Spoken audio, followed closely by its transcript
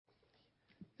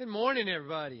Good morning,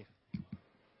 everybody.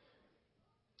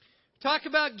 Talk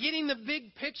about getting the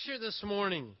big picture this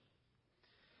morning.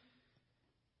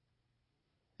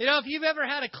 You know, if you've ever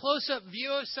had a close-up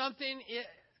view of something,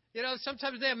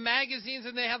 sometimes they have magazines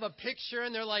and they have a picture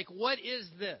and they're like, what is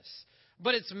this?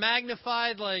 But it's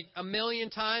magnified like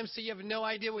 1,000,000 times, so you have no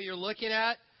idea what you're looking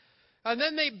at. And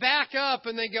then they back up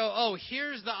and they go, oh,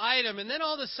 here's the item. And then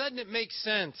all of a sudden it makes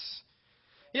sense.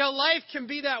 You know, life can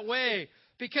be that way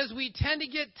because we tend to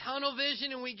get tunnel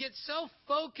vision and we get so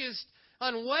focused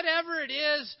on whatever it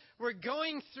is we're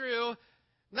going through,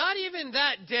 not even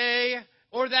that day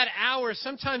or that hour.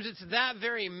 Sometimes it's that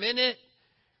very minute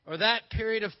or that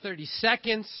period of 30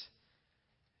 seconds.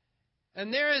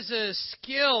 And there is a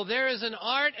skill, there is an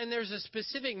art, and there's a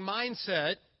specific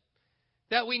mindset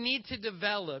that we need to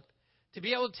develop to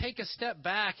be able to take a step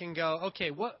back and go, okay,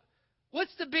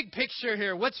 what's the big picture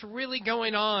here? What's really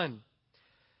going on?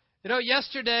 You know,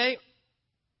 yesterday,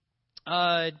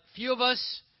 a few of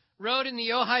us rode in the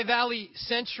Ojai Valley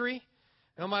Century.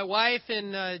 You know, my wife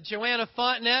and Joanna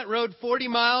Fontenette rode 40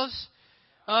 miles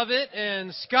of it,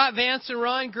 and Scott Vance and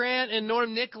Ron Grant and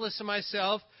Norm Nicholas and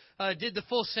myself did the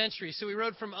full century. So we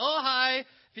rode from Ojai. If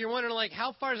you're wondering, like,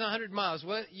 how far is 100 miles?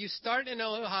 Well, you start in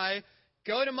Ojai,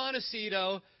 go to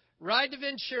Montecito, ride to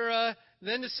Ventura,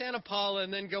 then to Santa Paula,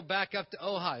 and then go back up to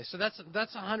Ojai. So that's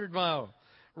a 100-mile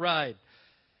ride.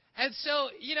 And so,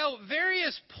 you know,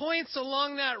 various points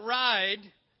along that ride,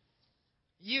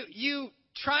 you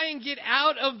try and get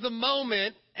out of the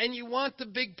moment, and you want the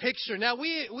big picture. Now,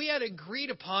 we had agreed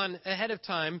upon ahead of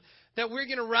time that we're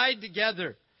going to ride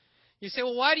together. You say,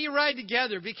 well, why do you ride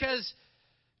together? Because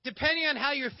depending on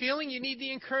how you're feeling, you need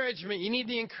the encouragement. You need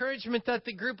the encouragement that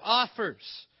the group offers.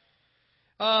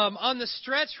 On the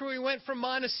stretch where we went from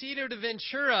Montecito to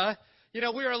Ventura, you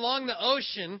know, we were along the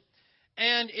ocean.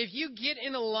 And if you get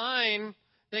in a line,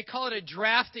 they call it a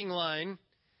drafting line,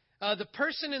 the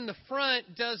person in the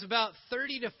front does about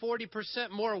 30 to 40%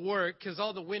 more work because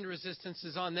all the wind resistance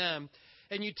is on them.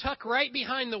 And you tuck right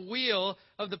behind the wheel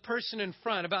of the person in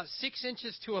front, about 6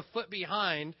 inches to a foot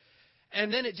behind,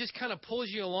 and then it just kind of pulls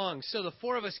you along. So the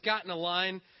four of us got in a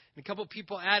line, and a couple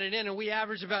people added in, and we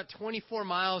averaged about 24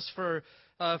 miles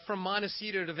from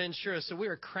Montecito to Ventura. So we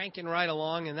were cranking right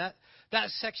along, and that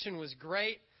section was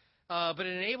great. But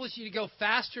it enables you to go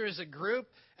faster as a group.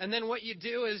 And then what you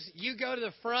do is you go to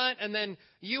the front, and then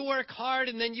you work hard,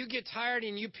 and then you get tired,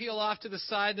 and you peel off to the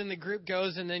side. Then the group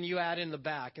goes, and then you add in the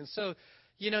back. And so,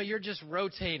 you know, you're just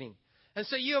rotating. And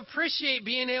so you appreciate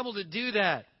being able to do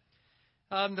that.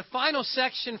 The final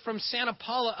section from Santa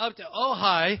Paula up to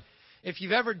Ojai, if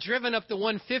you've ever driven up the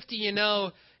 150, you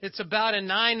know it's about a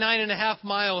 9.5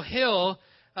 mile hill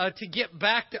to get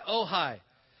back to Ojai.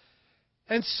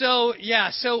 And so,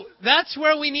 so that's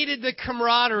where we needed the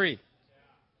camaraderie.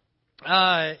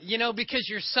 You know, because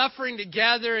you're suffering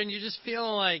together and you're just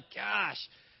feeling like, gosh,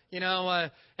 you know,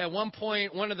 at one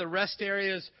point, one of the rest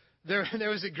areas, there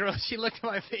was a girl, she looked at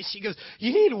my face, she goes,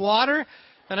 you need water?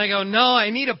 And I go, no, I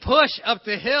need a push up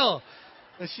the hill.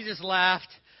 And she just laughed,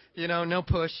 you know, no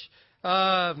push.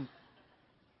 But,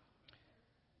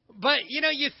 you know,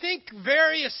 you think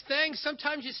various things.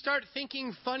 Sometimes you start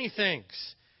thinking funny things.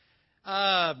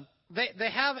 They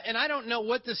have, and I don't know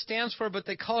what this stands for, but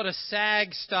they call it a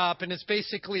SAG stop, and it's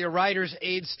basically a rider's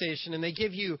aid station. And they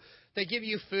give you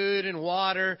food and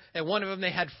water. At one of them,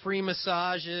 they had free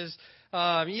massages.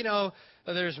 You know,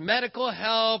 there's medical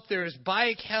help, there's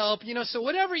bike help. You know, so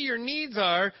whatever your needs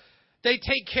are, they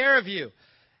take care of you.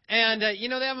 And you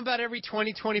know, they have them about every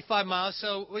 20, 25 miles.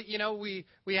 So you know, we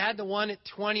had the one at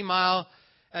 20 mile.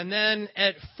 And then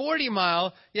at 40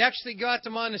 mile, you actually go out to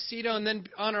Montecito, and then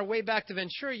on our way back to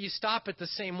Ventura, you stop at the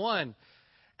same one.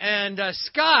 And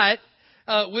Scott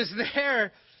was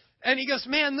there, and he goes,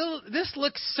 man, this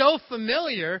looks so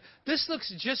familiar. This looks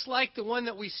just like the one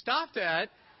that we stopped at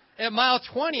mile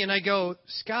 20. And I go,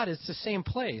 Scott, it's the same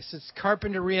place. It's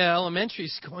Carpinteria Elementary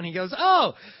School. And he goes,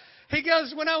 oh. He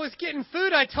goes, when I was getting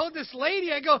food, I told this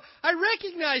lady, I go, I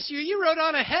recognize you. You rode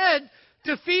on ahead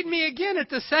to feed me again at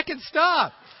the second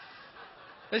stop.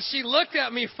 And she looked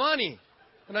at me funny.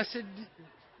 And I said,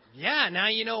 yeah, now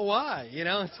you know why. You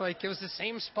know, it's like it was the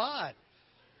same spot.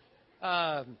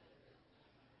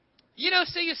 You know,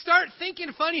 so you start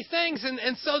thinking funny things.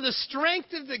 And so the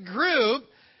strength of the group,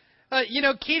 you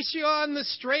know, keeps you on the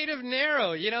straight and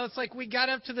narrow. You know, it's like we got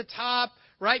up to the top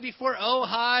right before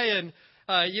Ojai.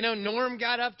 And, you know, Norm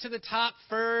got up to the top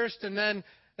first. And then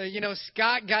you know,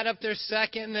 Scott got up there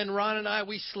second, and then Ron and I,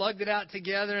 we slugged it out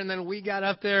together, and then we got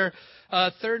up there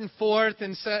third and fourth,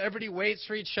 and so everybody waits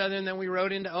for each other, and then we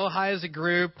rode into Ojai as a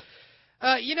group.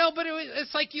 But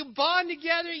it's like you bond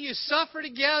together, you suffer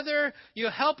together, you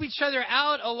help each other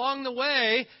out along the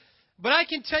way. But I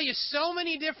can tell you so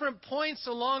many different points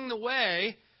along the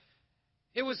way.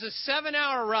 It was a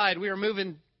 7-hour ride. We were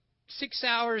moving 6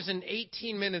 hours and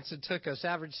 18 minutes it took us,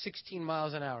 average 16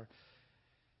 miles an hour.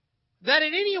 That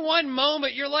at any one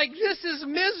moment, you're like, this is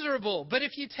miserable. But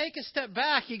if you take a step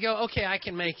back, you go, okay, I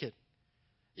can make it.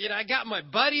 I got my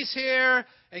buddies here.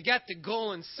 I got the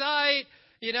goal in sight.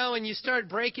 And you start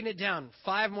breaking it down.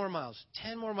 5 more miles,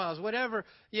 10 more miles, whatever,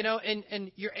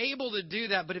 and you're able to do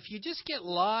that. But if you just get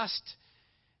lost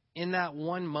in that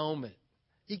one moment,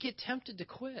 you get tempted to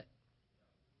quit.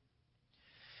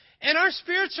 And our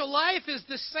spiritual life is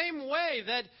the same way,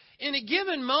 that in a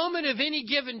given moment of any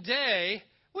given day,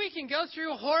 we can go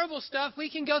through horrible stuff. We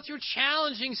can go through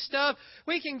challenging stuff.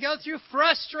 We can go through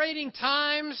frustrating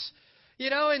times.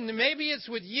 And maybe it's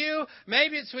with you,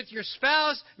 maybe it's with your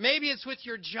spouse, maybe it's with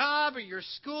your job or your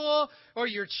school or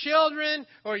your children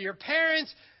or your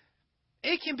parents.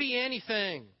 It can be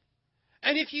anything.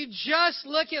 And if you just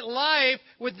look at life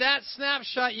with that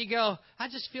snapshot, you go, I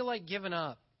just feel like giving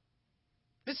up.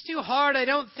 It's too hard. I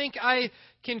don't think I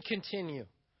can continue.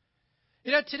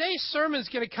 Today's sermon is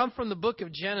going to come from the book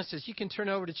of Genesis. You can turn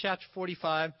over to chapter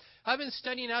 45. I've been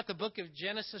studying out the book of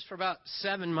Genesis for about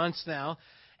 7 months now.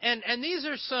 And these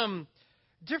are some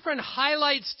different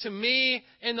highlights to me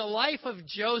in the life of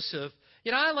Joseph.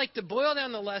 I like to boil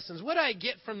down the lessons. What do I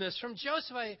get from this? From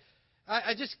Joseph,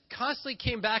 I just constantly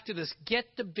came back to this, get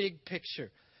the big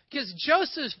picture. Because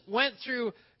Joseph went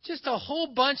through just a whole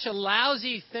bunch of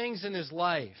lousy things in his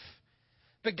life.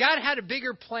 But God had a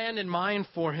bigger plan in mind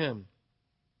for him.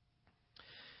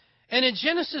 And in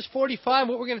Genesis 45,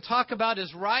 what we're going to talk about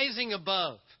is rising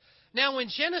above. Now, when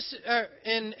Joseph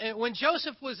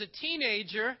was a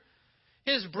teenager,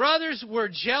 his brothers were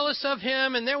jealous of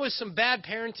him, and there was some bad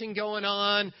parenting going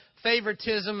on,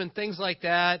 favoritism and things like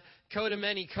that, coat of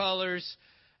many colors.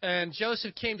 And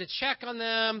Joseph came to check on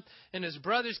them, and his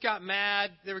brothers got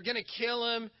mad. They were going to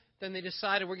kill him. Then they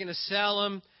decided we're going to sell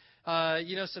him.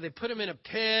 So they put him in a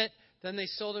pit. Then they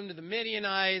sold him to the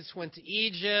Midianites, went to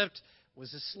Egypt,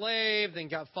 was a slave, then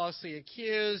got falsely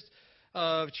accused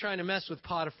of trying to mess with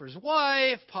Potiphar's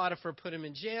wife. Potiphar put him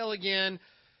in jail again.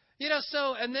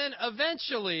 And then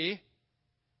eventually,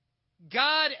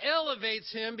 God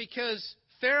elevates him because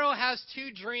Pharaoh has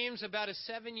 2 dreams about a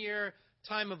 7-year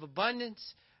time of abundance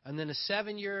and then a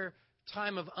 7-year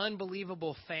time of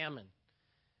unbelievable famine.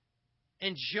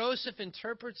 And Joseph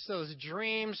interprets those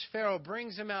dreams. Pharaoh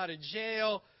brings him out of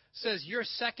jail, says, you're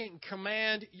second in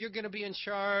command. You're going to be in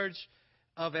charge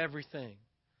of everything.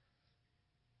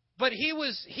 But he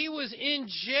was in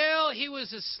jail. He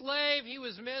was a slave. He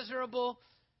was miserable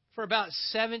for about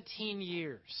 17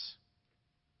 years.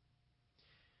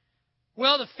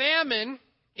 Well, the famine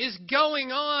is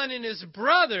going on, and his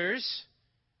brothers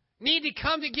need to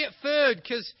come to get food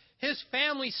because his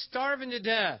family's starving to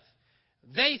death.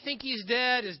 They think he's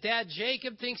dead. His dad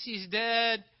Jacob thinks he's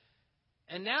dead.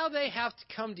 And now they have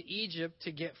to come to Egypt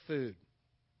to get food.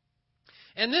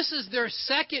 And this is their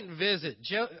second visit.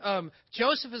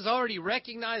 Joseph has already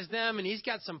recognized them, and he's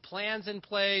got some plans in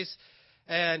place.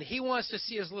 And he wants to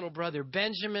see his little brother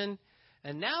Benjamin.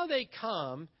 And now they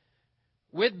come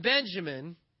with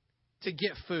Benjamin to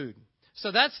get food.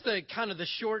 So that's the kind of the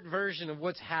short version of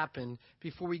what's happened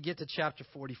before we get to chapter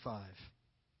 45.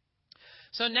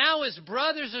 So now his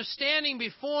brothers are standing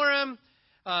before him.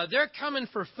 They're coming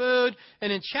for food.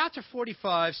 And in chapter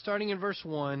 45, starting in verse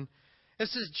 1, it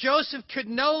says, Joseph could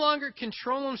no longer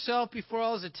control himself before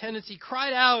all his attendants. He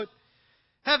cried out,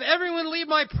 have everyone leave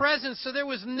my presence. So there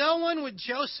was no one with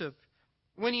Joseph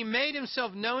when he made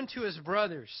himself known to his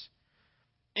brothers.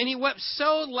 And he wept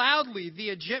so loudly the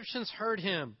Egyptians heard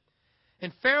him.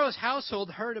 And Pharaoh's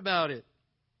household heard about it.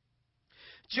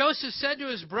 Joseph said to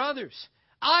his brothers,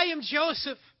 I am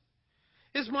Joseph.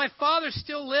 Is my father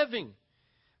still living?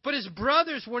 But his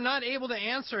brothers were not able to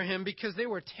answer him because they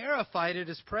were terrified at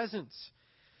his presence.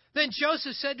 Then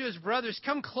Joseph said to his brothers,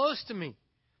 come close to me.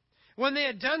 When they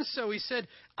had done so, he said,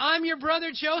 I'm your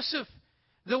brother Joseph,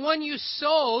 the one you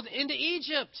sold into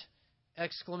Egypt!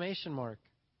 Exclamation mark.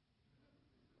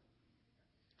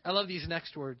 I love these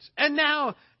next words. And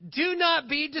now, do not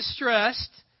be distressed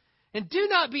and do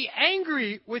not be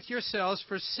angry with yourselves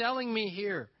for selling me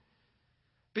here,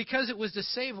 because it was to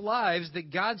save lives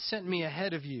that God sent me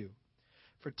ahead of you.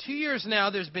 For 2 years now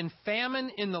there's been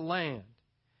famine in the land,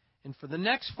 and for the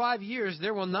next 5 years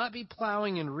there will not be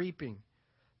plowing and reaping.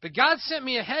 But God sent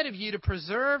me ahead of you to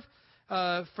preserve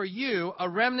for you a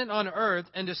remnant on earth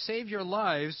and to save your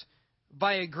lives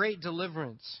by a great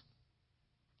deliverance.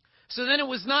 So then it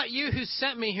was not you who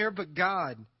sent me here, but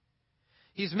God.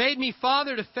 He's made me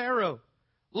father to Pharaoh,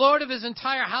 lord of his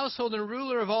entire household and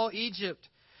ruler of all Egypt.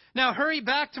 Now hurry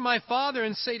back to my father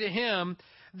and say to him,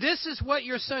 this is what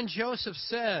your son Joseph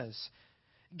says.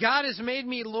 God has made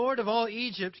me lord of all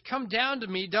Egypt. Come down to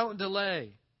me, don't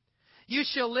delay. You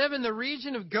shall live in the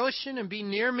region of Goshen and be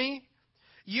near me,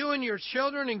 you and your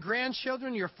children and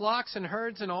grandchildren, your flocks and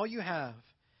herds and all you have.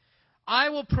 I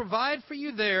will provide for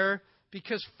you there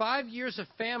because 5 years of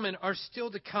famine are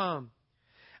still to come.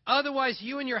 Otherwise,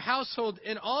 you and your household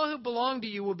and all who belong to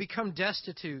you will become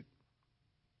destitute.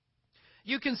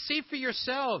 You can see for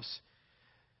yourselves.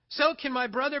 So can my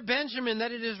brother Benjamin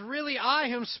that it is really I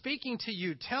who am speaking to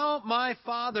you. Tell my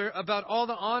father about all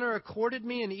the honor accorded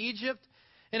me in Egypt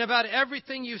and about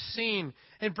everything you've seen.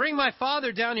 And bring my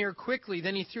father down here quickly.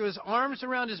 Then he threw his arms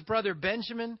around his brother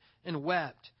Benjamin and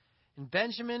wept. And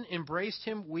Benjamin embraced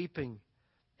him weeping.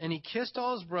 And he kissed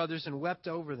all his brothers and wept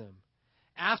over them.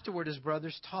 Afterward, his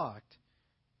brothers talked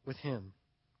with him.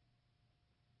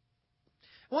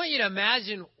 I want you to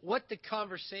imagine what the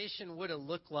conversation would have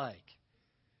looked like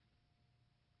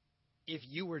if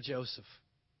you were Joseph.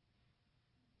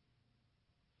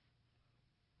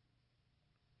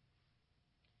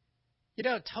 You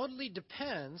know, it totally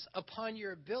depends upon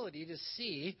your ability to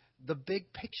see the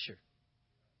big picture.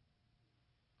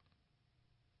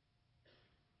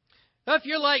 Now, if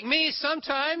you're like me,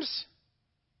 sometimes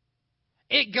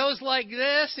it goes like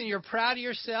this, and you're proud of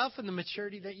yourself and the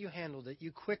maturity that you handled it.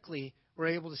 You quickly were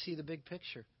able to see the big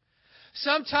picture.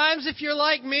 Sometimes, if you're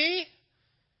like me,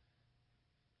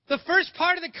 the first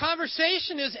part of the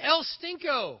conversation is El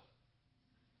Stinko.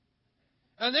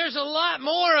 And there's a lot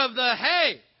more of the,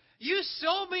 hey, you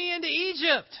sold me into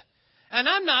Egypt, and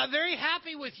I'm not very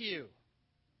happy with you.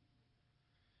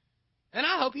 And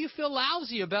I hope you feel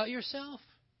lousy about yourself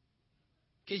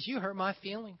because you hurt my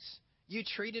feelings. You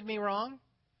treated me wrong.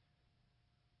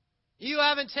 You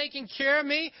haven't taken care of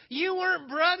me. You weren't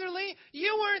brotherly.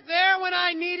 You weren't there when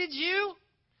I needed you.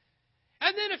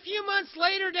 And then a few months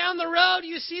later down the road,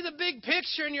 you see the big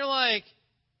picture and you're like,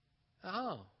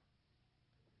 oh,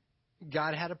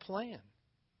 God had a plan.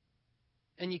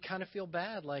 And you kind of feel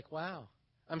bad, like, wow,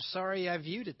 I'm sorry I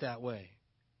viewed it that way.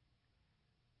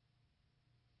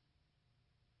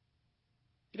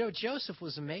 You know, Joseph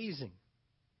was amazing.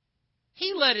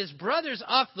 He let his brothers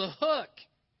off the hook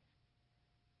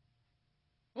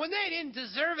when they didn't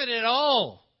deserve it at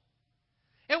all.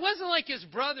 It wasn't like his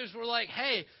brothers were like,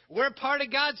 hey, we're part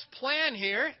of God's plan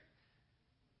here.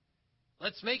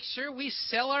 Let's make sure we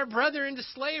sell our brother into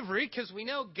slavery because we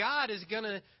know God is going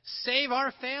to save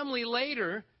our family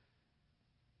later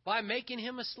by making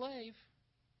him a slave.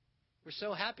 We're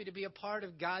so happy to be a part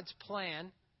of God's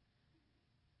plan.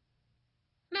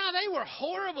 No, they were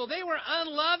horrible. They were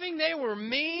unloving. They were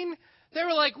mean. They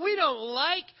were like, we don't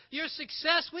like your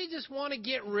success. We just want to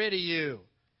get rid of you.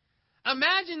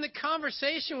 Imagine the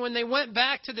conversation when they went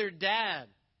back to their dad,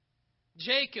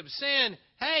 Jacob, saying,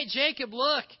 hey, Jacob,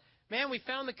 look, man, we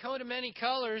found the coat of many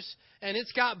colors, and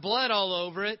it's got blood all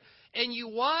over it. And you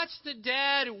watch the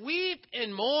dad weep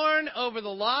and mourn over the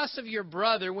loss of your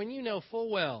brother when you know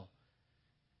full well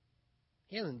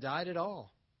he hasn't died at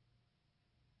all.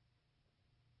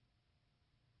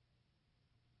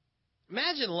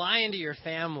 Imagine lying to your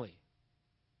family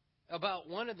about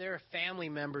one of their family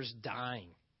members dying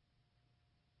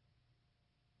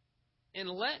and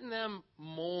letting them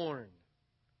mourn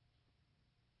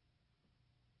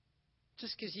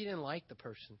just because you didn't like the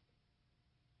person.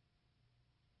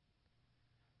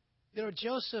 You know,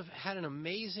 Joseph had an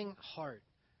amazing heart.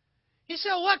 You say,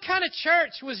 well, what kind of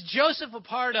church was Joseph a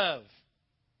part of?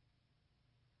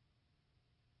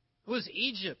 It was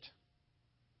Egypt.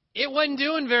 It wasn't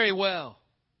doing very well.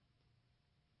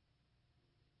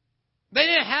 They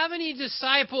didn't have any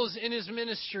disciples in his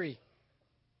ministry.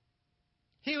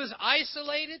 He was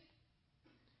isolated,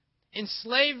 in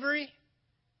slavery.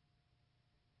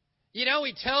 You know,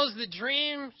 he tells the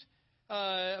dreams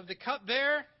of the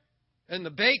cupbearer and the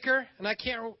baker, and I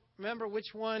can't remember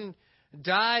which one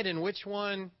died and which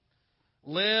one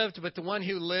lived, but the one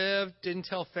who lived didn't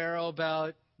tell Pharaoh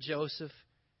about Joseph.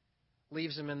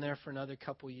 Leaves him in there for another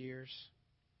couple years.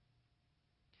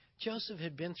 Joseph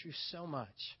had been through so much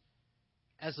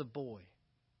as a boy.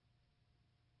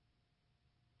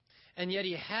 And yet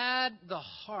he had the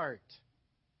heart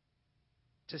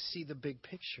to see the big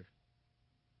picture.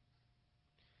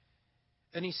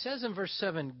 And he says in verse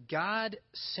 7, God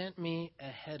sent me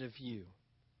ahead of you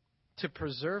to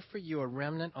preserve for you a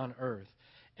remnant on earth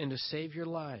and to save your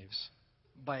lives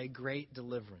by a great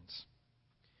deliverance.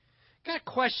 Got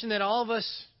a question that all of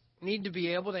us need to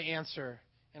be able to answer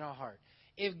in our heart.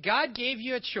 if God gave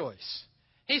you a choice,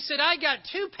 He said, I got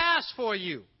two paths for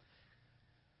you.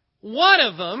 One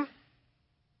of them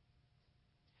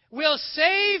will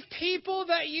save people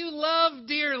that you love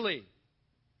dearly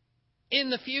in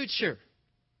the future.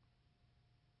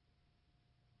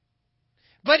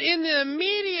 But in the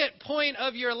immediate point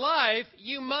of your life,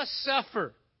 you must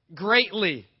suffer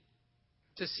greatly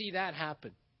to see that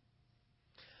happen.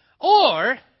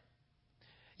 Or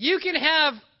you can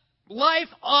have life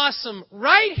awesome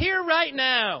right here, right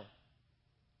now,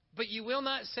 but you will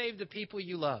not save the people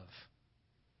you love.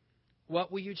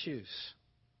 What will you choose?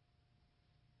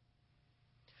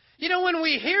 You know, when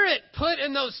we hear it put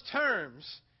in those terms,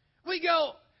 we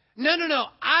go, no,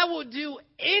 I will do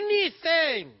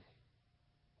anything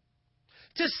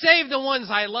to save the ones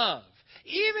I love,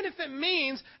 even if it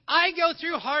means I go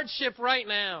through hardship right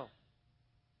now.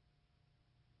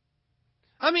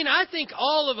 I mean, I think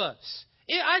all of us,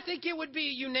 I think it would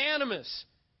be unanimous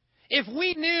if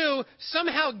we knew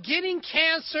somehow getting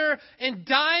cancer and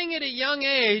dying at a young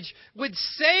age would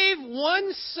save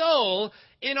one soul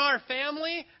in our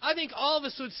family. I think all of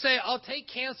us would say, I'll take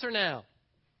cancer now,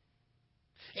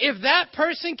 if that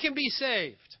person can be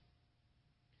saved.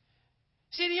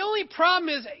 See, the only problem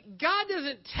is God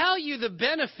doesn't tell you the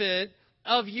benefit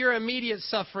of your immediate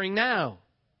suffering now.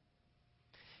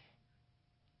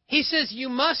 He says, you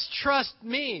must trust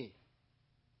me.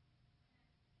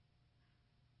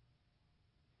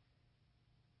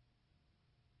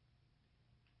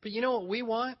 But you know what we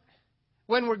want?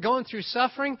 When we're going through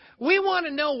suffering, we want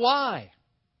to know why.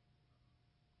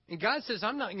 And God says,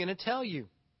 I'm not going to tell you.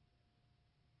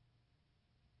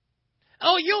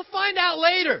 Oh, you'll find out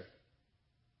later.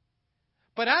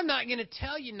 But I'm not going to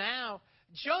tell you now.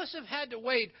 Joseph had to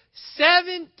wait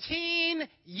 17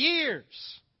 years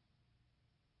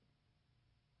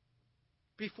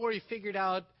before he figured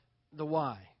out the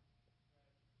why.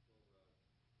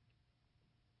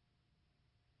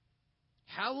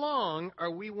 How long are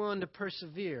we willing to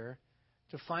persevere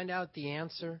to find out the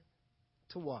answer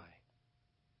to why?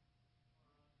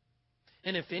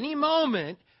 And if any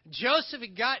moment Joseph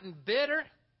had gotten bitter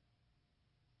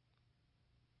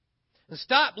and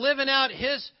stopped living out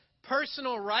his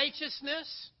personal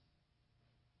righteousness,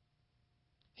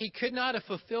 he could not have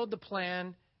fulfilled the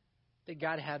plan that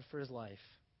God had for his life.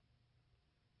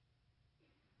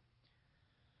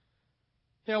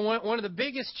 You know, one of the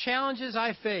biggest challenges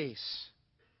I face,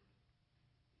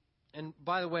 and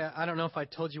by the way, I don't know if I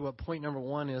told you what point number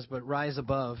 1 is, but rise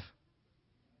above.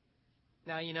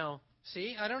 Now, you know,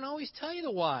 see, I don't always tell you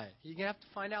the why. You're going to have to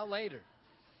find out later.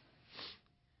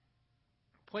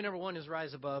 Point number 1 is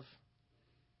rise above.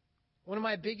 One of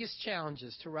my biggest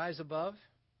challenges to rise above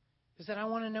is that I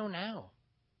want to know now.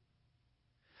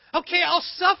 Okay, I'll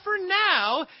suffer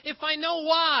now if I know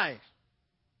why.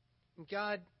 And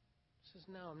God says,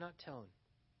 no, I'm not telling.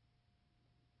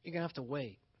 You're going to have to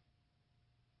wait.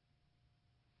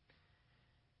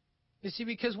 You see,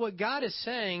 because what God is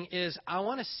saying is, I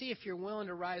want to see if you're willing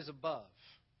to rise above.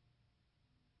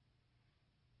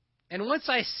 And once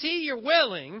I see you're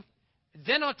willing,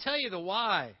 then I'll tell you the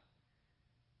why.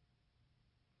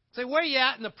 Say, where are you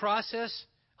at in the process?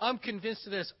 I'm convinced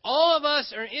of this. All of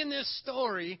us are in this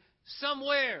story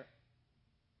somewhere.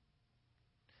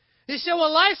 You say,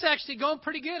 well, life's actually going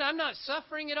pretty good. I'm not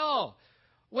suffering at all.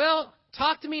 Well,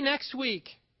 talk to me next week.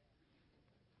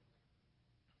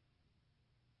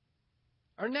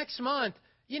 Or next month.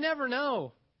 You never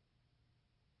know.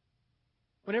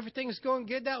 When everything's going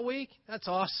good that week, that's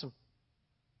awesome.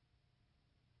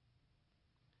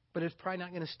 But it's probably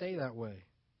not going to stay that way.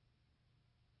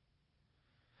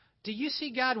 Do you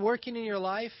see God working in your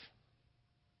life?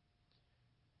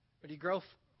 Or do you grow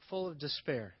full of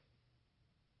despair?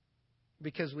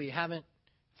 Because we haven't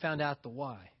found out the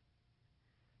why.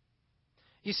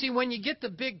 You see, when you get the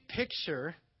big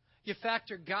picture, you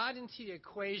factor God into the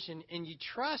equation and you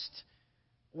trust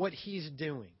what He's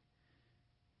doing.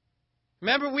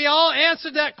 Remember, we all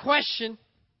answered that question.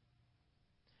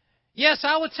 Yes,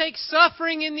 I will take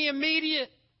suffering in the immediate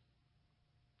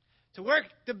to work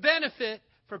the benefit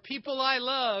for people I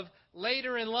love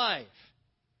later in life.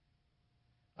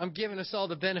 I'm giving us all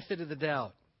the benefit of the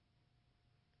doubt.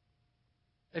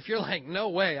 If you're like, no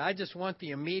way, I just want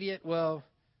the immediate, well,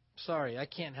 sorry, I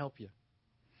can't help you.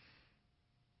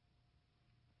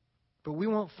 But we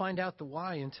won't find out the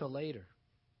why until later.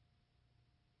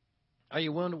 Are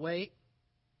you willing to wait?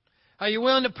 Are you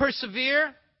willing to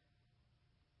persevere?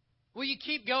 Will you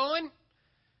keep going?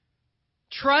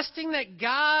 Trusting that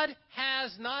God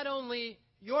has not only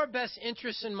your best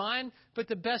interest in mind, but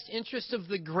the best interest of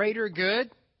the greater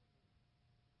good?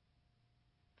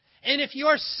 And if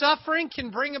your suffering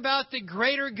can bring about the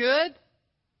greater good,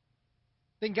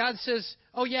 then God says,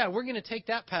 oh yeah, we're going to take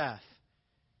that path.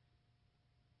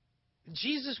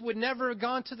 Jesus would never have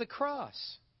gone to the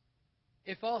cross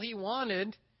if all he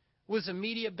wanted was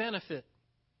immediate benefit.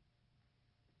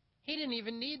 He didn't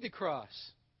even need the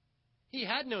cross. He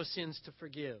had no sins to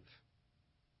forgive.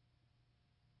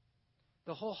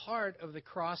 The whole heart of the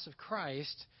cross of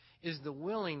Christ is the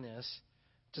willingness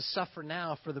to suffer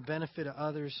now for the benefit of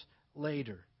others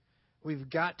later. We've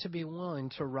got to be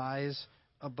willing to rise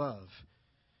above.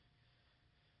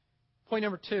 Point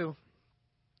number 2,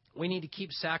 we need to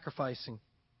keep sacrificing.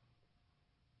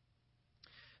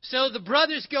 So the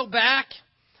brothers go back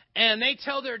and they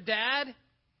tell their dad,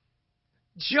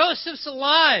 Joseph's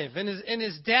alive. And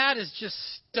his dad is just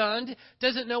stunned,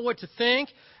 doesn't know what to think,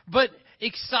 but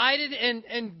excited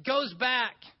and goes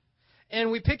back.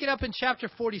 And we pick it up in chapter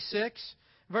 46,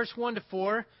 verse 1 to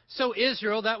 4. So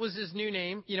Israel, that was his new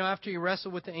name, after he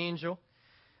wrestled with the angel,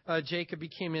 Jacob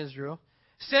became Israel,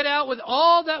 set out with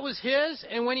all that was his,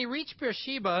 and when he reached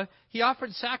Beersheba, he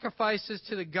offered sacrifices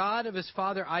to the God of his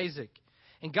father Isaac.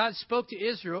 And God spoke to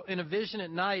Israel in a vision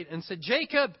at night and said,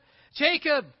 Jacob,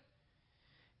 Jacob,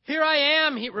 here I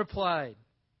am, he replied.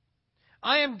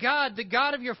 I am God, the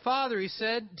God of your father, he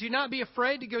said. Do not be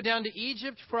afraid to go down to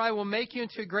Egypt, for I will make you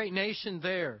into a great nation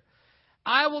there.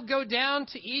 I will go down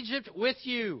to Egypt with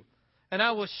you, and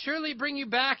I will surely bring you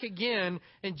back again,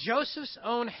 and Joseph's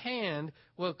own hand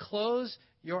will close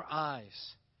your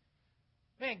eyes.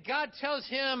 Man, God tells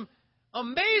him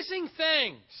amazing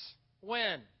things.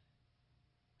 When?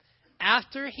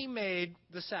 After he made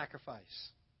the sacrifice.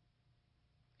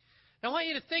 Now I want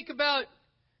you to think about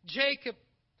Jacob.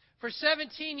 For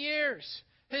 17 years,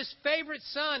 his favorite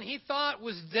son he thought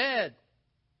was dead.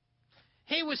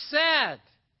 He was sad.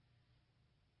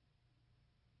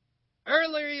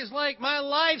 Earlier he was like, my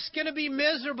life's going to be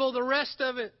miserable the rest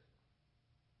of it.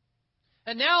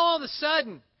 And now all of a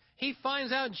sudden, he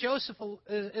finds out Joseph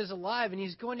is alive and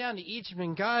he's going down to Egypt.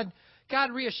 And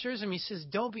God reassures him. He says,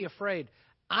 don't be afraid.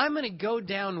 I'm going to go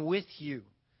down with you.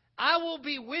 I will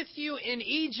be with you in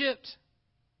Egypt.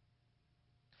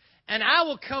 And I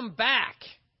will come back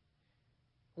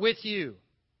with you.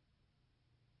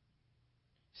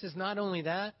 He says, not only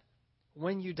that,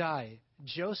 when you die,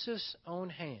 Joseph's own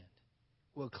hand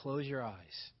will close your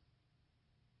eyes.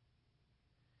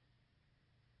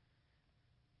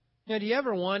 Do you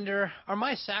ever wonder, are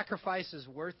my sacrifices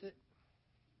worth it?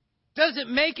 Does it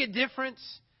make a difference?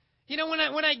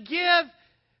 When I give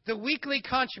the weekly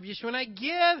contribution, when I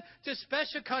give to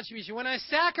special contribution, when I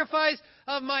sacrifice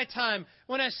of my time,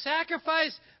 when I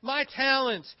sacrifice my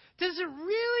talents, does it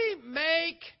really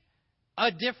make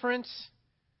a difference?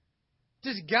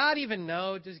 Does God even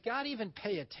know? Does God even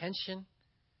pay attention?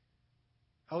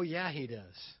 Oh, yeah, he does.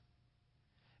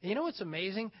 And you know what's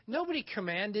amazing? Nobody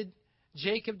commanded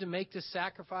Jacob to make this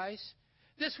sacrifice.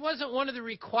 This wasn't one of the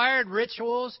required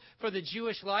rituals for the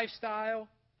Jewish lifestyle.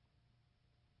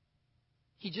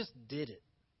 He just did it.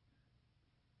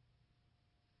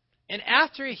 And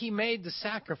after he made the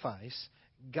sacrifice,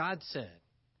 God said,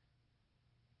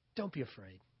 don't be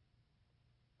afraid.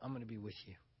 I'm going to be with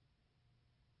you.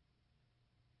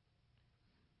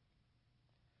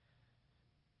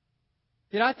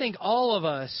 I think all of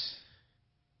us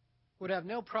would have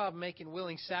no problem making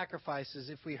willing sacrifices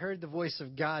if we heard the voice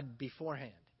of God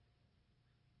beforehand.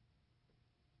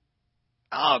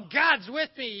 Oh, God's with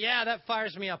me. Yeah, that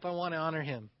fires me up. I want to honor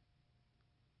him.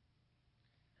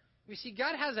 We see,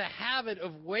 God has a habit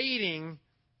of waiting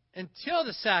until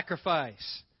the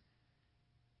sacrifice.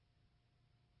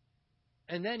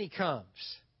 And then he comes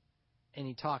and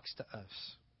he talks to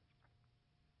us.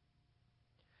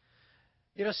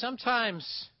 Sometimes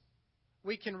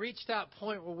we can reach that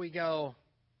point where we go,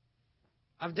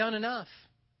 I've done enough.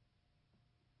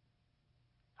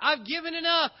 I've given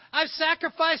enough. I've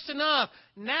sacrificed enough.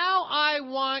 Now I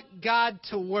want God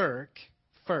to work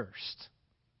first.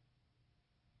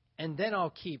 And then I'll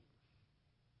keep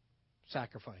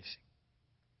sacrificing.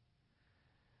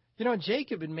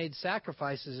 Jacob had made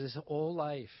sacrifices his whole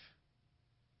life.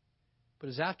 But it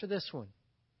was after this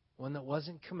one that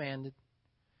wasn't commanded,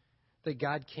 that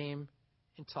God came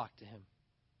and talked to him.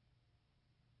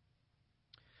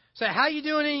 So how you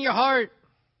doing in your heart?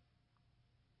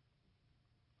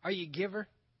 Are you a giver?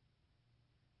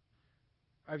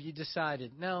 Or have you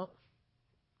decided, no,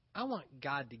 I want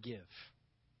God to give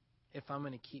if I'm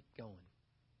going to keep going?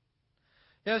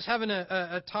 I was having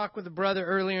a talk with a brother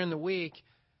earlier in the week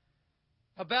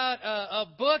about a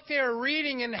book they were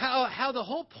reading, and how the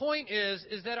whole point is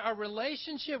that our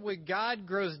relationship with God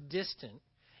grows distant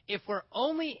if we're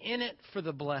only in it for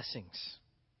the blessings.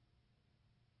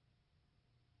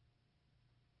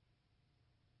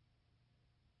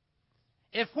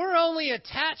 if we're only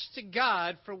attached to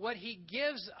God for what He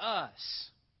gives us,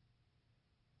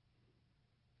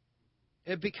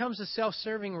 it becomes a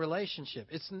self-serving relationship.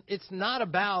 It's not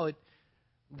about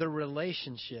the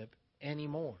relationship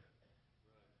anymore.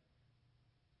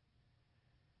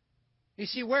 You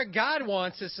see, where God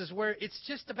wants us is where it's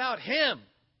just about Him.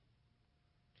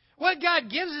 What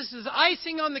God gives us is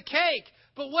icing on the cake.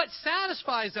 But what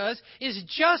satisfies us is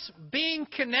just being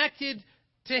connected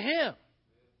to Him.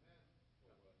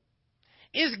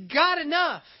 Is God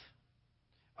enough?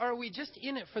 Or are we just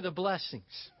in it for the blessings?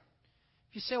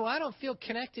 If you say, well, I don't feel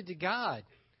connected to God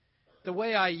the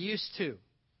way I used to.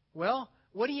 Well,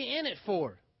 what are you in it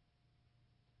for?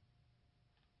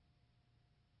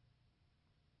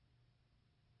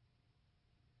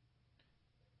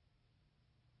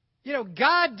 You know,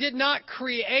 God did not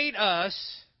create us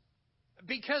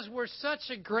because we're such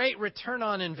a great return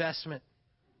on investment.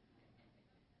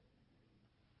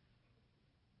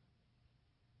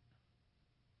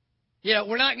 You know,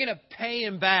 we're not going to pay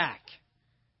Him back.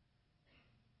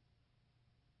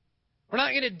 We're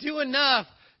not going to do enough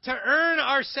to earn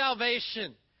our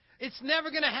salvation. It's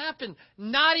never going to happen.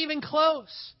 Not even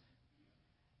close.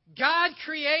 God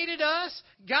created us.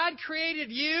 God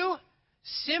created you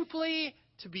simply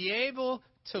to be able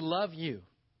to love you.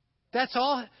 That's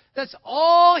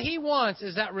all He wants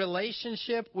is that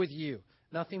relationship with you.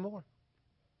 Nothing more.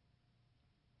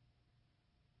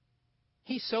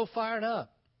 He's so fired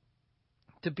up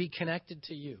to be connected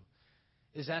to you.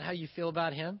 Is that how you feel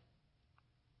about Him?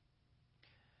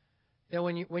 You know,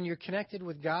 when you're connected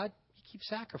with God, you keep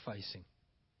sacrificing.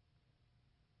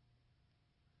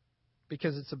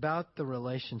 Because it's about the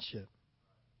relationship.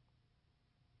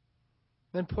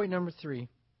 Then point number 3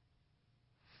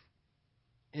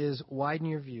 is widen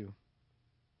your view.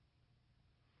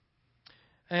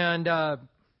 And,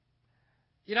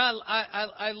 you know,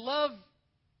 I love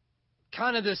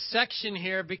kind of this section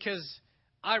here because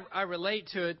I relate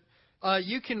to it.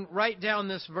 You can write down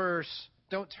this verse.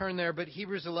 Don't turn there, but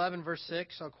Hebrews 11, verse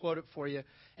 6, I'll quote it for you.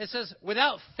 It says,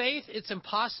 without faith, it's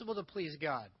impossible to please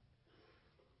God.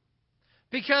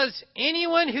 Because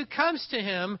anyone who comes to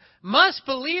Him must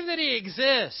believe that He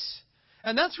exists.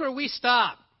 And that's where we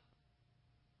stop.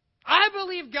 I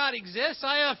believe God exists.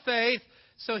 I have faith,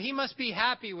 so He must be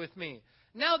happy with me.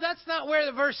 Now, that's not where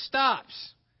the verse stops.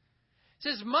 It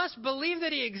says, must believe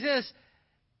that He exists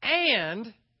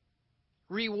and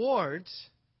rewards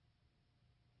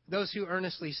those who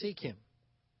earnestly seek Him.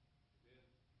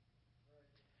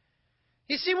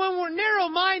 You see, when we're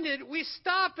narrow-minded, we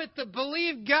stop at the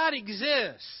believe God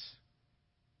exists.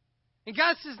 And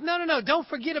God says, no, don't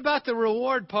forget about the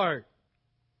reward part.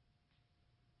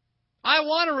 I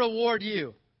want to reward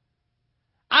you.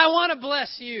 I want to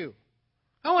bless you.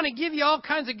 I want to give you all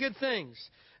kinds of good things.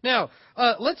 Now,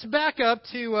 let's back up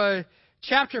to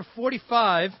chapter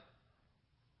 45.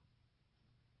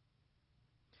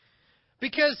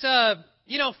 Because,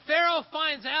 Pharaoh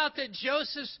finds out that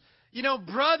Joseph's,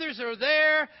 brothers are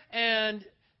there. And,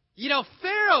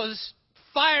 Pharaoh's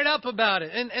fired up about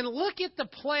it. And look at the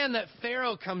plan that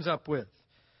Pharaoh comes up with.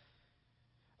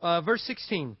 Verse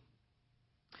 16.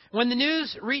 When the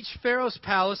news reached Pharaoh's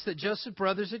palace that Joseph's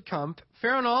brothers had come,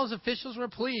 Pharaoh and all his officials were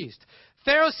pleased.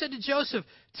 Pharaoh said to Joseph,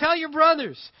 tell your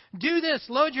brothers, do this,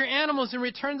 load your animals and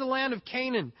return to the land of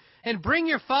Canaan, and bring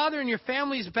your father and your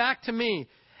families back to me.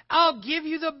 I'll give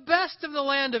you the best of the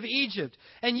land of Egypt,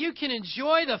 and you can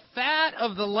enjoy the fat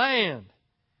of the land.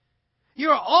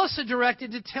 You are also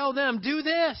directed to tell them, do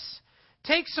this.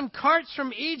 Take some carts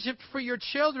from Egypt for your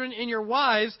children and your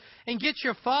wives, and get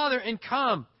your father and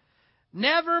come.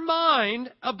 Never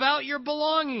mind about your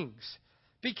belongings,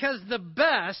 because the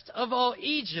best of all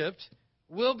Egypt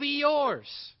will be yours.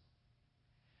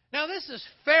 Now this is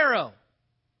Pharaoh.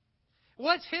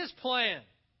 What's his plan?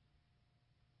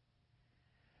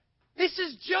 This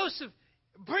is Joseph.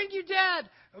 Bring your dad.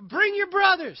 Bring your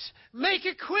brothers. Make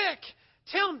it quick.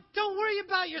 Tell them, don't worry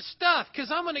about your stuff,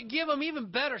 because I'm going to give them even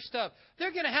better stuff.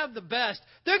 They're going to have the best.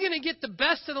 They're going to get the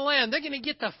best of the land. They're going to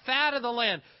get the fat of the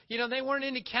land. They weren't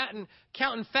into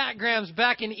counting fat grams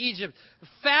back in Egypt.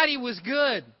 Fatty was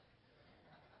good.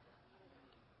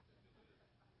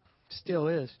 Still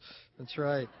is. That's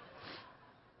right.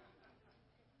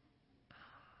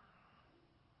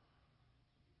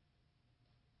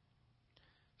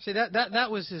 See,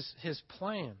 that was his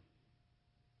plan.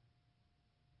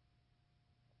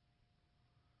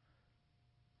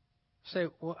 Say,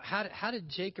 well, how did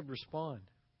Jacob respond?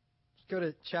 Let's go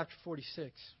to chapter 46.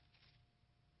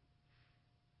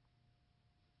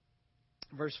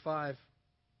 Verse 5.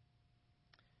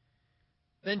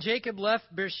 Then Jacob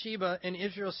left Beersheba, and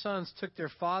Israel's sons took their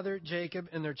father Jacob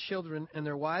and their children and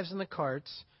their wives in the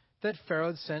carts that Pharaoh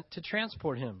had sent to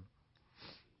transport him.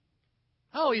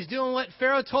 Oh, he's doing what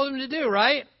Pharaoh told him to do,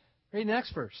 right? Read the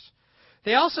next verse.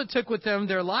 They also took with them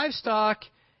their livestock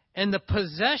and the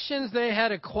possessions they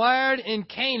had acquired in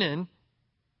Canaan,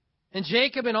 and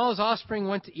Jacob and all his offspring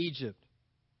went to Egypt.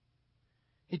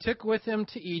 He took with him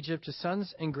to Egypt his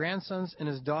sons and grandsons and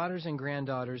his daughters and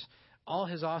granddaughters, all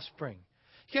his offspring.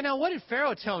 Okay, now what did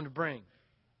Pharaoh tell him to bring?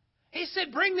 He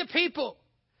said, bring the people.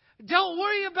 Don't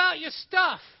worry about your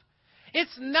stuff.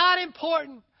 It's not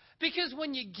important, because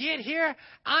when you get here,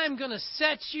 I'm going to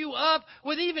set you up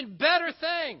with even better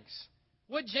things.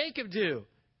 What'd Jacob do?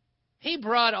 He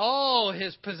brought all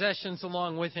his possessions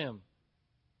along with him.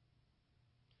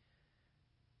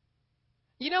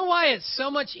 You know why it's so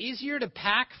much easier to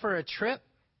pack for a trip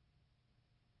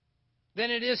than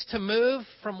it is to move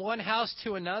from one house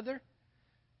to another?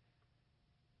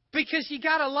 Because you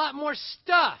got a lot more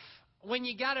stuff when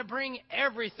you got to bring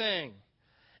everything.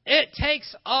 It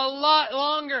takes a lot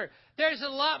longer. There's a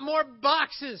lot more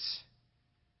boxes.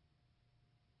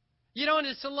 You know, and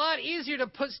it's a lot easier to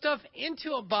put stuff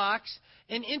into a box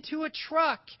and into a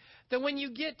truck than when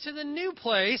you get to the new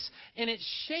place and it's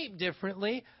shaped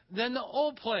differently than the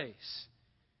old place.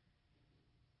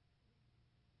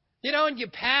 You know, and you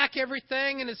pack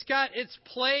everything and it's got its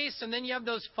place, and then you have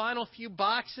those final few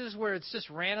boxes where it's just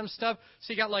random stuff.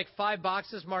 So you got like 5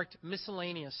 boxes marked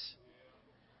miscellaneous.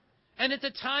 And at the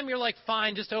time you're like,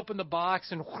 fine, just open the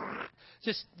box and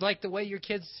just like the way your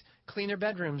kids clean their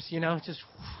bedrooms, you know, just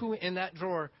in that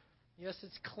drawer. Yes,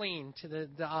 it's clean to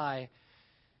the eye.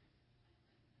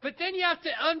 But then you have to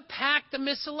unpack the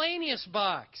miscellaneous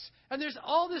box. And there's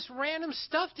all this random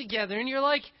stuff together. And you're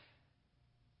like,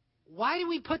 why do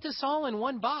we put this all in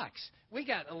one box? We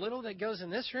got a little that goes in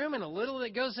this room and a little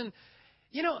that goes in.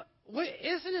 You know,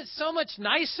 isn't it so much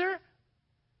nicer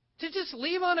to just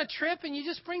leave on a trip and you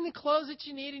just bring the clothes that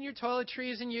you need and your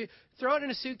toiletries and you throw it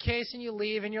in a suitcase and you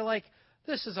leave and you're like,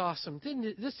 this is awesome.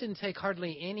 This didn't take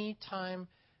hardly any time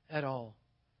at all.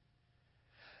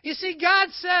 You see, God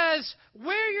says,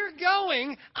 where you're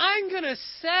going, I'm going to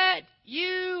set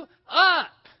you up.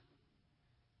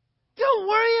 Don't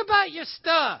worry about your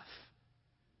stuff.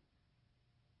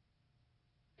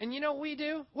 And you know what we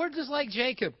do? We're just like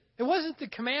Jacob. It wasn't the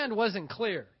command wasn't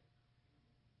clear.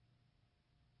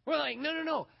 We're like,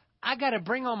 no. I got to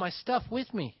bring all my stuff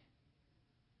with me.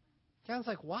 God's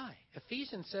like, why?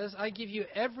 Ephesians says, I give you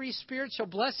every spiritual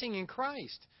blessing in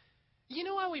Christ. You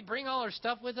know why we bring all our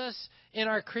stuff with us in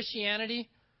our Christianity?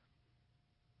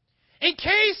 In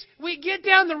case we get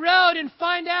down the road and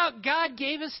find out God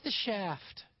gave us the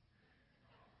shaft.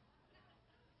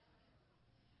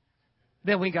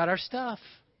 Then we got our stuff.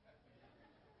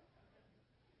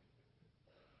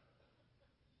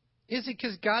 Is it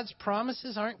because God's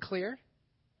promises aren't clear?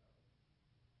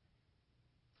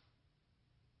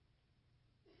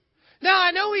 Now,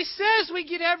 I know He says we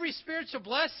get every spiritual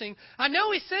blessing. I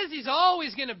know He says He's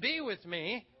always going to be with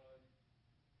me.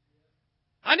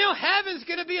 I know heaven's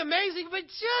going to be amazing, but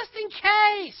just in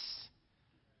case,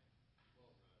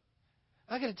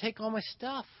 I got to take all my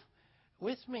stuff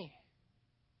with me.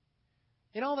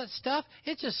 And all that stuff,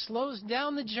 it just slows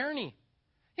down the journey.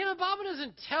 You know, the Bible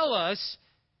doesn't tell us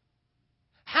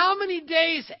how many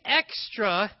days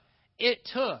extra it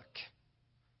took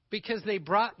because they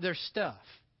brought their stuff.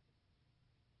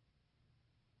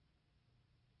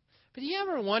 But do you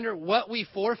ever wonder what we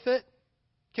forfeit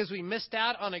because we missed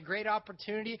out on a great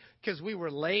opportunity, because we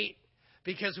were late,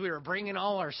 because we were bringing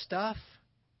all our stuff?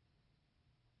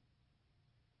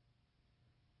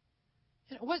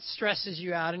 You know, what stresses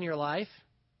you out in your life?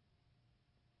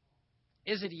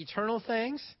 Is it eternal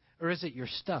things or is it your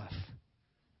stuff?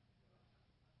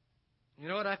 You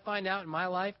know what I find out in my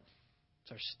life?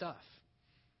 It's our stuff.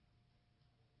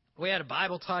 We had a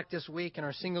Bible talk this week in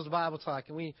our singles Bible talk,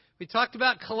 and we talked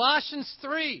about Colossians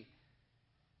 3.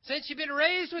 Since you've been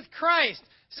raised with Christ,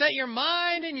 set your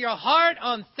mind and your heart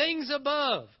on things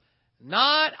above,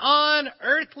 not on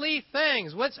earthly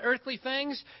things. What's earthly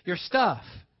things? Your stuff.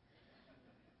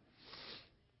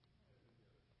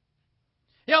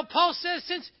 You know, Paul says,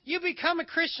 since you become a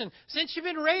Christian, since you've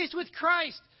been raised with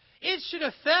Christ, it should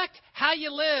affect how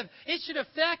you live. It should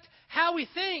affect how we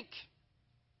think.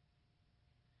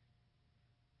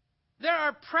 There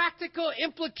are practical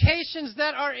implications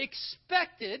that are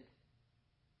expected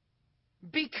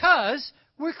because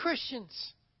we're Christians.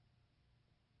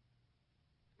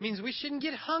 It means we shouldn't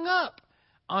get hung up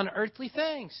on earthly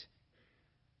things.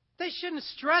 They shouldn't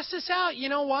stress us out. You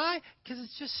know why? Because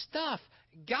it's just stuff.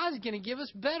 God's going to give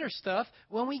us better stuff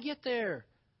when we get there.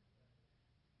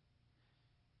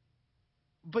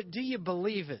 But do you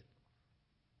believe it?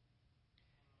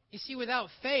 You see, without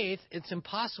faith, it's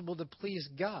impossible to please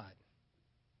God.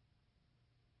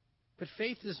 But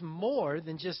faith is more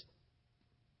than just,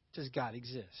 does God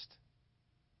exist?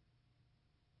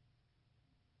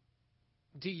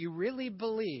 Do you really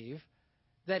believe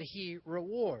that He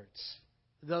rewards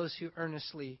those who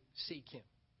earnestly seek Him?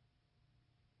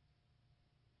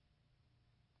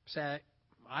 Say,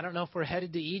 I don't know if we're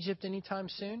headed to Egypt anytime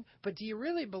soon, but do you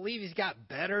really believe He's got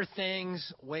better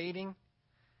things waiting?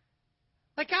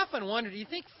 Like, I often wonder, do you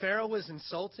think Pharaoh was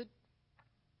insulted?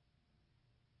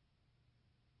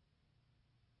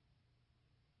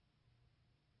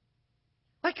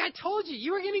 Like I told you,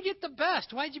 you were going to get the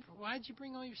best. Why'd you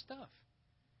bring all your stuff?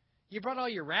 You brought all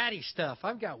your ratty stuff.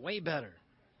 I've got way better.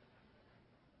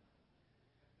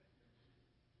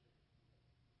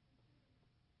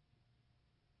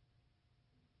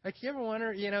 Like, you ever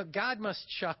wonder, God must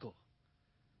chuckle.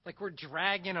 Like we're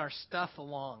dragging our stuff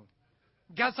along.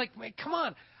 God's like, wait, come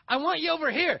on. I want you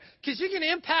over here because you're going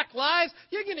to impact lives.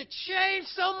 You're going to change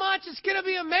so much. It's going to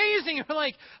be amazing. And we're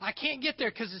like, I can't get there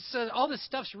because all this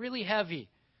stuff's really heavy.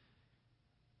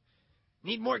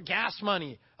 Need more gas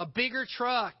money, a bigger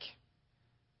truck,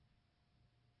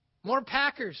 more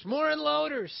packers, more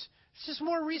unloaders. It's just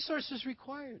more resources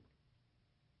required.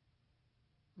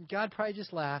 And God probably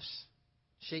just laughs,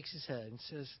 shakes his head, and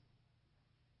says,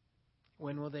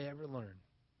 when will they ever learn?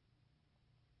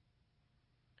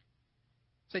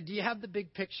 So do you have the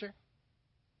big picture?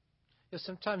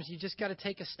 Sometimes you just got to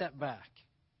take a step back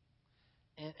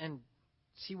and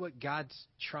see what God's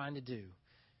trying to do.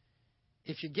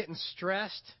 If you're getting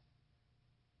stressed,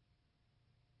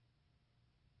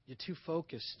 you're too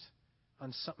focused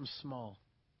on something small.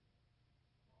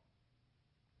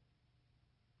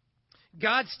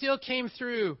 God still came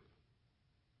through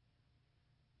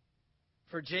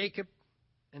for Jacob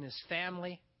and his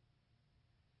family.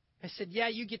 I said, yeah,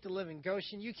 you get to live in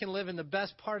Goshen. You can live in the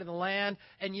best part of the land.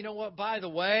 And you know what? By the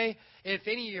way, if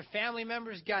any of your family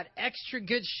members got extra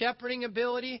good shepherding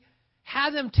ability,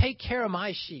 have them take care of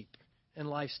my sheep and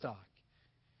livestock.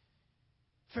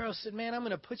 Pharaoh said, man, I'm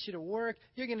going to put you to work.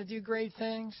 You're going to do great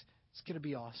things. It's going to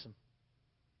be awesome.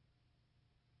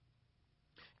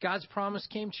 God's promise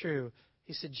came true.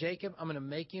 He said, Jacob, I'm going to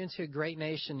make you into a great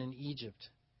nation in Egypt.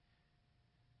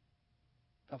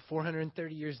 About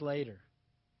 430 years later,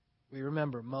 we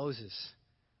remember Moses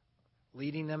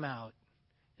leading them out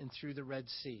and through the Red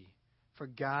Sea for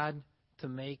God to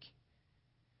make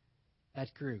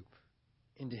that group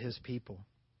into his people.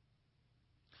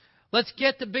 Let's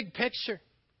get the big picture.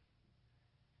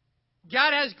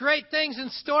 God has great things in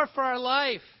store for our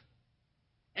life.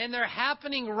 And they're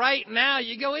happening right now.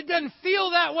 You go, it doesn't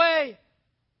feel that way.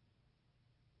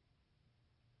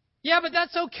 Yeah, but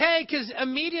that's okay because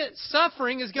immediate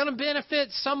suffering is going to benefit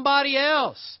somebody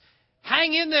else.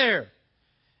 Hang in there.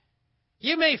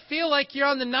 You may feel like you're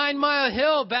on the 9-mile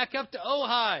hill back up to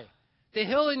Ojai. The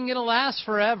hill isn't going to last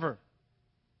forever.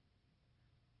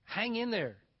 Hang in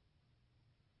there.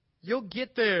 You'll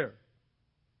get there.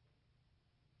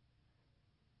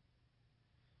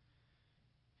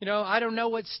 I don't know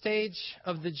what stage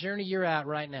of the journey you're at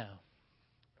right now,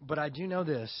 but I do know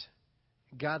this.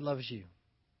 God loves you.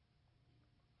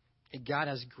 And God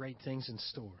has great things in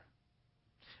store.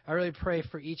 I really pray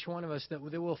for each one of us that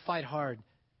we'll fight hard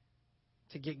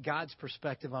to get God's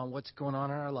perspective on what's going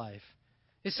on in our life.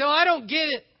 And so I don't get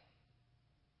it.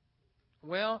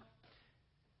 Well,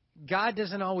 God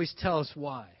doesn't always tell us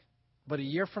why. But a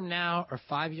year from now, or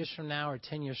 5 years from now, or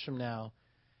 10 years from now,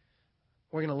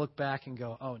 we're going to look back and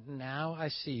go, oh, now I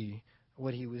see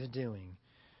what he was doing.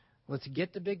 Let's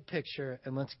get the big picture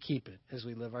and let's keep it as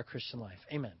we live our Christian life.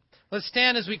 Amen. Let's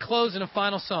stand as we close in a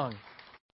final song.